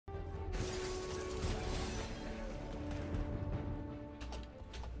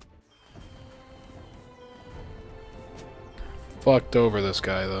fucked over this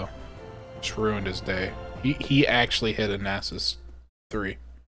guy though. Just ruined his day. He actually hit a Nasus 3.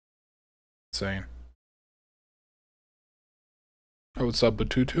 Insane. Oh, what's up,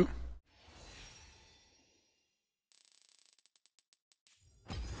 Batutu?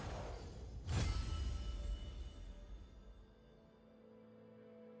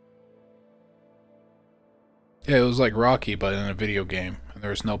 Yeah, it was like Rocky, but in a video game, and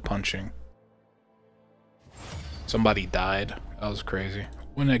there was no punching. Somebody died. That was crazy.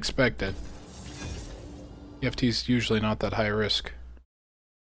 Wouldn't expect it. EFT's usually not that high risk.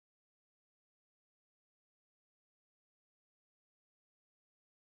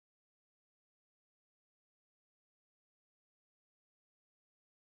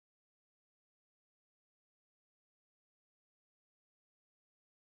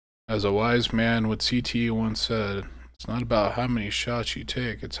 As a wise man with CTE once said, it's not about how many shots you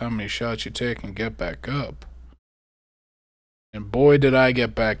take, it's how many shots you take and get back up. And boy, did I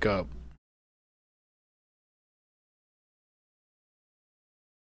get back up.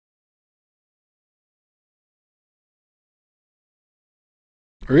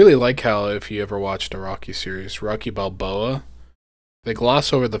 I really like how, if you ever watched a Rocky series, Rocky Balboa, they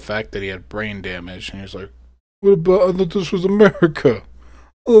gloss over the fact that he had brain damage, and he's like, what about, I thought this was America.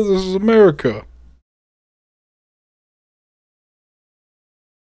 Oh, this is America.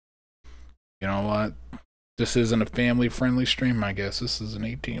 You know what? This isn't a family-friendly stream, I guess. This is an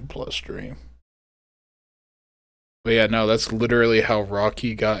 18-plus stream. But yeah, no, that's literally how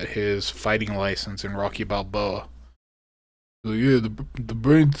Rocky got his fighting license in Rocky Balboa. So yeah, the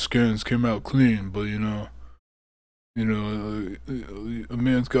brain scans came out clean, but you know, a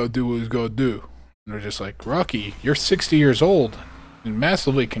man's gotta do what he's gotta do. And they're just like, Rocky, you're 60 years old and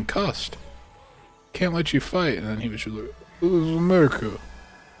massively concussed. Can't let you fight. And then he was just like, this is America.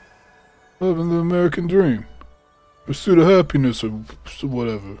 Living the American dream. Pursuit of happiness or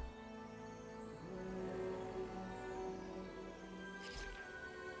whatever.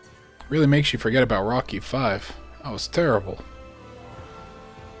 Really makes you forget about Rocky 5. That was terrible.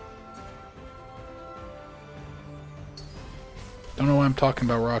 Don't know why I'm talking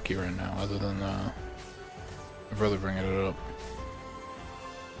about Rocky right now, other than my brother bringing it up.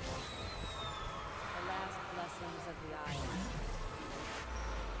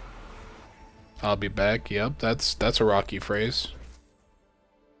 I'll be back. Yep, that's a Rocky phrase.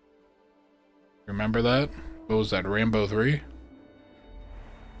 Remember that? What was that, Rambo 3?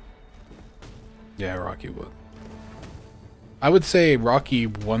 Yeah, Rocky would. I would say Rocky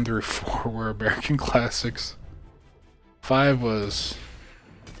 1 through 4 were American classics. 5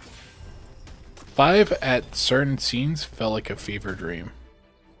 at certain scenes felt like a fever dream.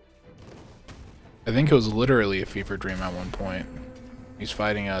 I think it was literally a fever dream at one point. He's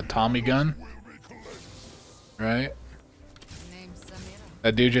fighting a Tommy gun. Right?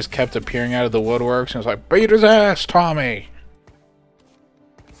 That dude just kept appearing out of the woodworks and was like, beat his ass, Tommy!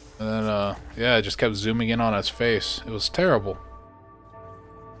 And then, yeah, it just kept zooming in on his face. It was terrible.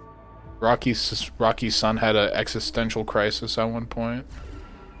 Rocky's son had an existential crisis at one point.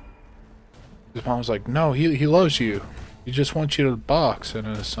 His mom was like, no, he loves you. He just wants you to box. And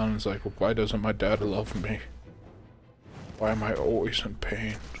then his son's like, well, why doesn't my dad love me? Why am I always in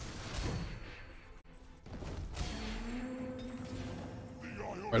pain?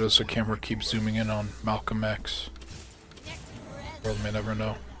 Why does the camera keep zooming in on Malcolm X? The world may never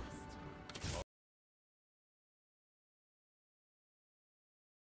know.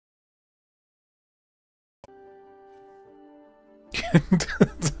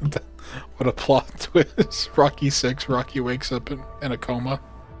 What a plot twist. Rocky 6, Rocky wakes up in a coma.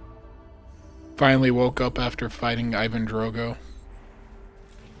 Finally woke up after fighting Ivan Drogo.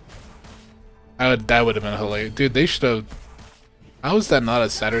 That would have been hilarious. Dude, they should have... How is that not a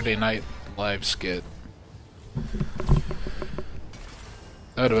Saturday Night Live skit?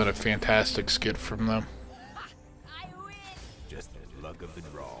 That would have been a fantastic skit from them. Just the luck of the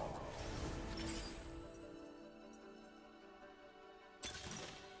draw.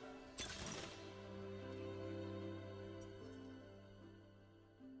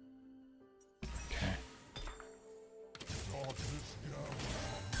 Okay.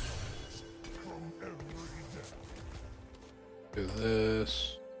 Do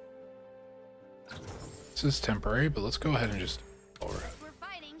this. This is temporary, but let's go ahead and just lower it. We're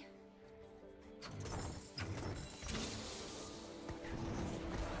fighting.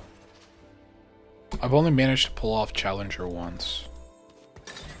 I've only managed to pull off Challenger once.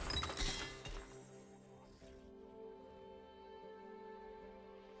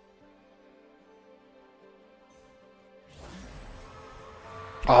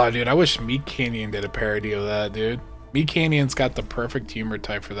 Oh, dude, I wish MeatCanyon did a parody of that, dude. MeatCanyon's got the perfect humor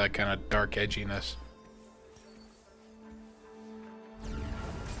type for that kind of dark edginess.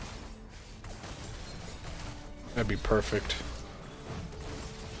 That'd be perfect.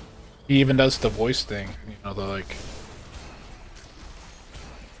 He even does the voice thing, you know, the like,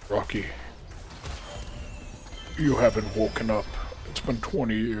 Rocky, you haven't woken up. It's been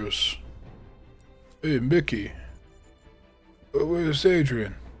 20 years. Hey, Mickey. Where's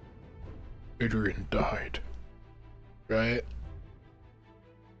Adrian? Adrian died. Right?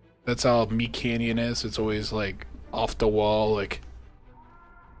 That's how MeatCanyon is. It's always like off the wall, like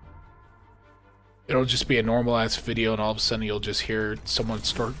it'll just be a normal ass video and all of a sudden you'll just hear someone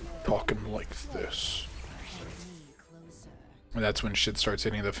start talking like this. And that's when shit starts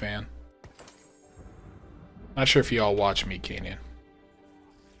hitting the fan. Not sure if you all watch MeatCanyon.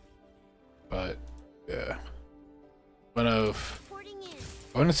 But yeah. I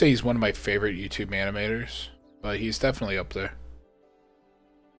wouldn't say he's one of my favorite YouTube animators, but he's definitely up there.